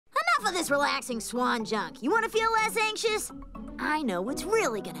Enough of this relaxing swan junk. You want to feel less anxious? I know what's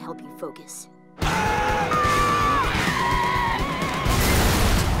really gonna help you focus. Yeah!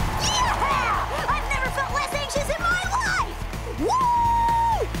 I've never felt less anxious in my life!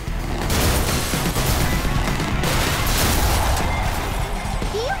 Woo!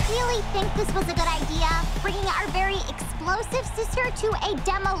 Do you really think this was a good idea? Bringing our very explosive sister to a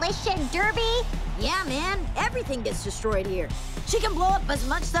demolition derby? Yeah, man. Everything gets destroyed here. She can blow up as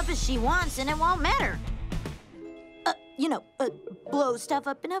much stuff as she wants, and it won't matter. Blow stuff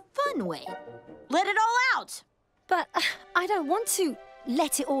up in a fun way. Let it all out. But I don't want to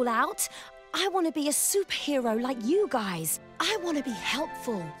let it all out. I want to be a superhero like you guys. I want to be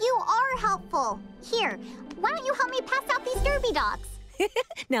helpful. You are helpful. Here, why don't you help me pass out these derby dogs?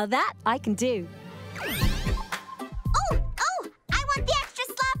 Now that I can do. Oh, I want the extra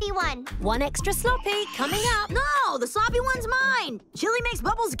sloppy one. One extra sloppy coming up. No, the sloppy one's mine. Chili makes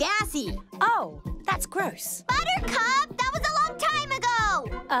bubbles gassy. Oh, that's gross. Buttercup, that was a long time ago.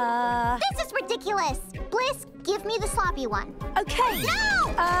 This is ridiculous. Bliss, give me the sloppy one. Okay.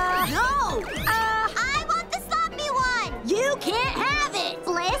 No! No! I want the sloppy one. You can't have it!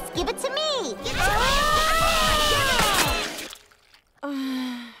 Bliss, give it to me. Give it to me.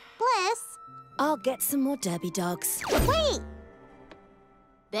 Bliss. I'll get some more derby dogs. Wait.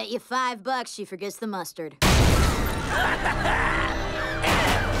 Bet you $5 she forgets the mustard.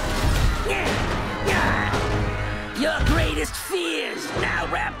 Your greatest fears now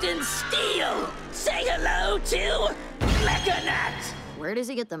wrapped in steel. Say hello to Nut. Where does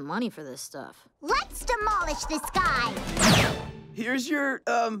he get the money for this stuff? Let's demolish this guy. Here's your,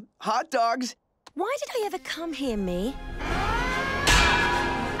 hot dogs. Why did I ever come here, me?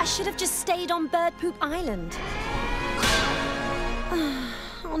 I should have just stayed on Bird Poop Island.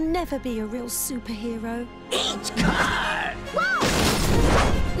 I'll never be a real superhero. Each card! Whoa!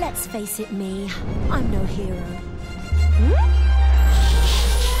 Let's face it, me. I'm no hero.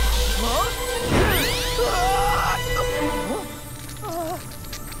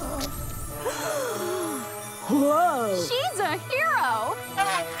 Whoa! She's a hero!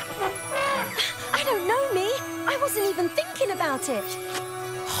 I don't know, me. I wasn't even thinking about it.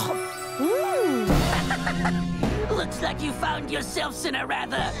 Looks like you found yourselves in a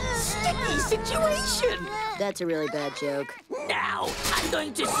rather sticky situation. That's a really bad joke. Now, I'm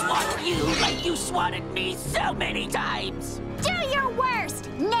going to swat you like you swatted me so many times. Do your worst,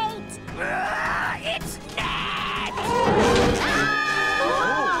 Nate. It's Nat!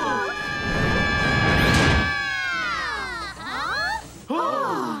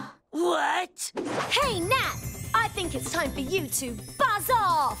 What? Hey, Nat! I think it's time for you to buzz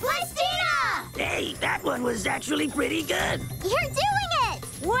off! Blistina! Hey, that one was actually pretty good. You're doing it!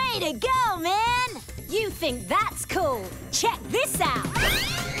 Way to go, man! You think that's cool? Check this out!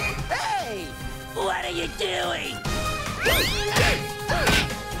 Hey! What are you doing?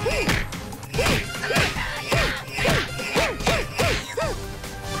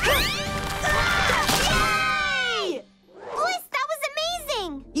 Bliss, that was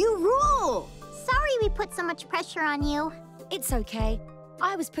amazing! You rule! Sorry we put so much pressure on you. It's okay.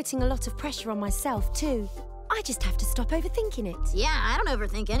 I was putting a lot of pressure on myself, too. I just have to stop overthinking it. Yeah, I don't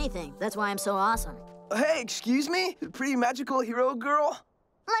overthink anything. That's why I'm so awesome. Hey, excuse me? Pretty magical hero girl?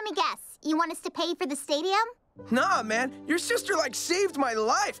 Let me guess. You want us to pay for the stadium? Nah, man. Your sister, saved my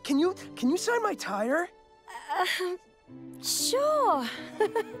life. Can you sign my tire? Sure.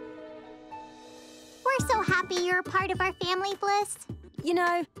 We're so happy you're a part of our family, Bliss. You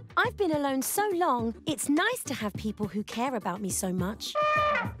know, I've been alone so long, it's nice to have people who care about me so much.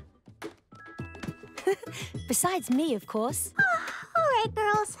 Besides me, of course. All right,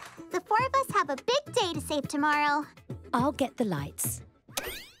 girls. The four of us have a big day to save tomorrow. I'll get the lights.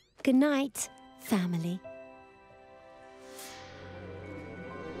 Good night, family.